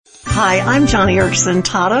Hi, I'm Johnny Erickson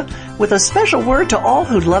Tata with a special word to all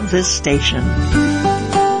who love this station.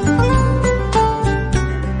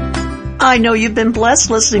 I know you've been blessed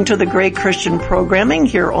listening to the great Christian programming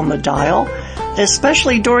here on the dial,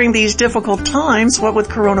 especially during these difficult times, what with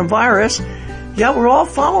coronavirus. Yeah, we're all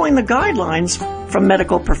following the guidelines from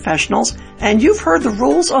medical professionals, and you've heard the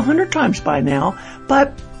rules 100 times by now,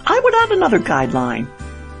 but I would add another guideline.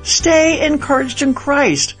 Stay encouraged in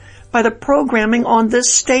Christ by the programming on this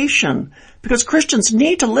station, because Christians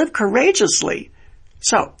need to live courageously.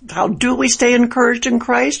 So, how do we stay encouraged in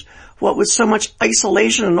Christ? What with so much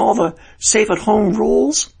isolation and all the safe-at-home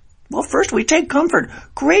rules? Well, first we take comfort,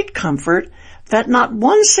 great comfort, that not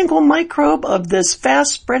one single microbe of this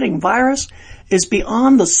fast-spreading virus is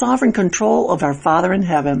beyond the sovereign control of our Father in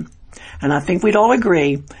heaven. And I think we'd all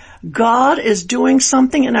agree, God is doing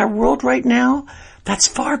something in our world right now that's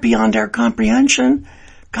far beyond our comprehension.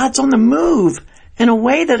 God's on the move in a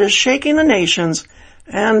way that is shaking the nations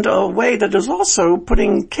and a way that is also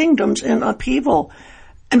putting kingdoms in upheaval.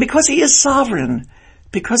 And because He is sovereign,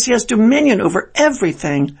 because He has dominion over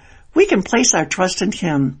everything, we can place our trust in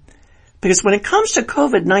Him. Because when it comes to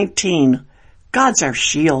COVID-19, God's our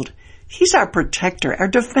shield. He's our protector, our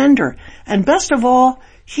defender, and best of all,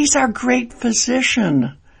 He's our great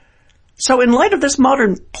physician. So in light of this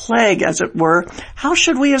modern plague, as it were, how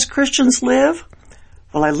should we as Christians live?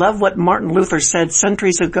 Well, I love what Martin Luther said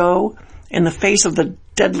centuries ago in the face of the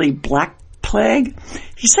deadly Black Plague.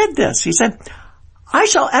 He said this, he said, "I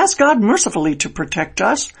shall ask God mercifully to protect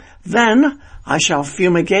us. Then I shall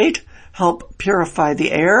fumigate, help purify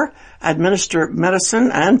the air, administer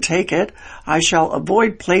medicine and take it. I shall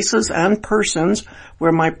avoid places and persons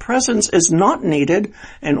where my presence is not needed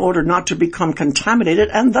in order not to become contaminated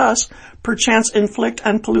and thus perchance inflict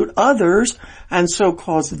and pollute others and so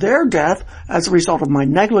cause their death as a result of my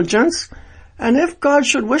negligence. And if God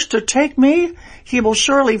should wish to take me, He will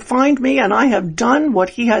surely find me, and I have done what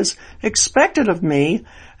He has expected of me,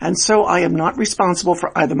 and so I am not responsible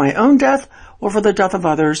for either my own death or for the death of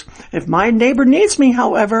others. If my neighbor needs me,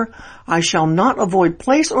 however, I shall not avoid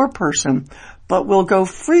place or person, but will go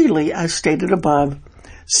freely as stated above.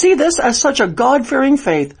 See this as such a God-fearing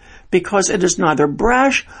faith, because it is neither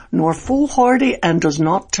brash nor foolhardy and does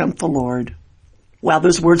not tempt the Lord." Wow,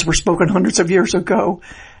 those words were spoken hundreds of years ago.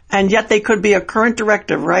 And yet they could be a current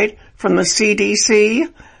directive, right, from the CDC.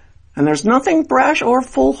 And there's nothing brash or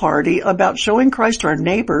foolhardy about showing Christ to our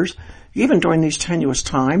neighbors, even during these tenuous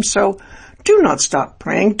times. So do not stop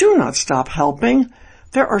praying. Do not stop helping.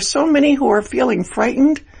 There are so many who are feeling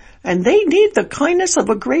frightened, and they need the kindness of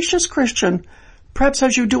a gracious Christian, perhaps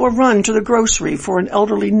as you do a run to the grocery for an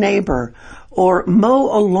elderly neighbor, or mow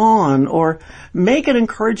a lawn, or make an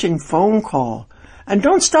encouraging phone call. And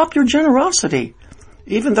don't stop your generosity.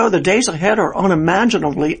 Even though the days ahead are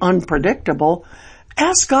unimaginably unpredictable,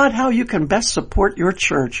 ask God how you can best support your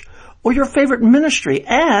church or your favorite ministry.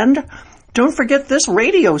 And don't forget this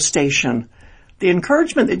radio station. The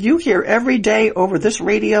encouragement that you hear every day over this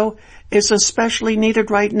radio is especially needed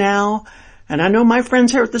right now. And I know my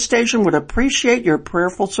friends here at the station would appreciate your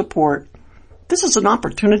prayerful support. This is an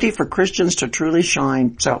opportunity for Christians to truly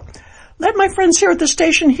shine. So let my friends here at the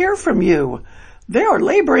station hear from you. They are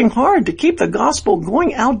laboring hard to keep the gospel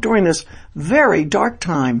going out during this very dark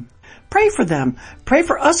time. Pray for them. Pray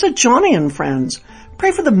for us at Johnny and Friends.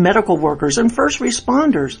 Pray for the medical workers and first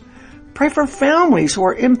responders. Pray for families who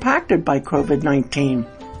are impacted by COVID-19.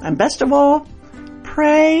 And best of all,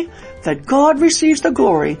 pray that God receives the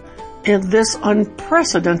glory in this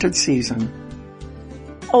unprecedented season.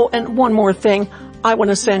 Oh, and one more thing. I want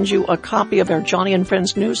to send you a copy of our Johnny and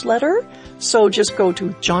Friends newsletter, so just go to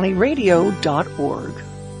johnnyradio.org.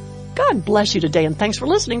 God bless you today, and thanks for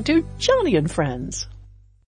listening to Johnny and Friends.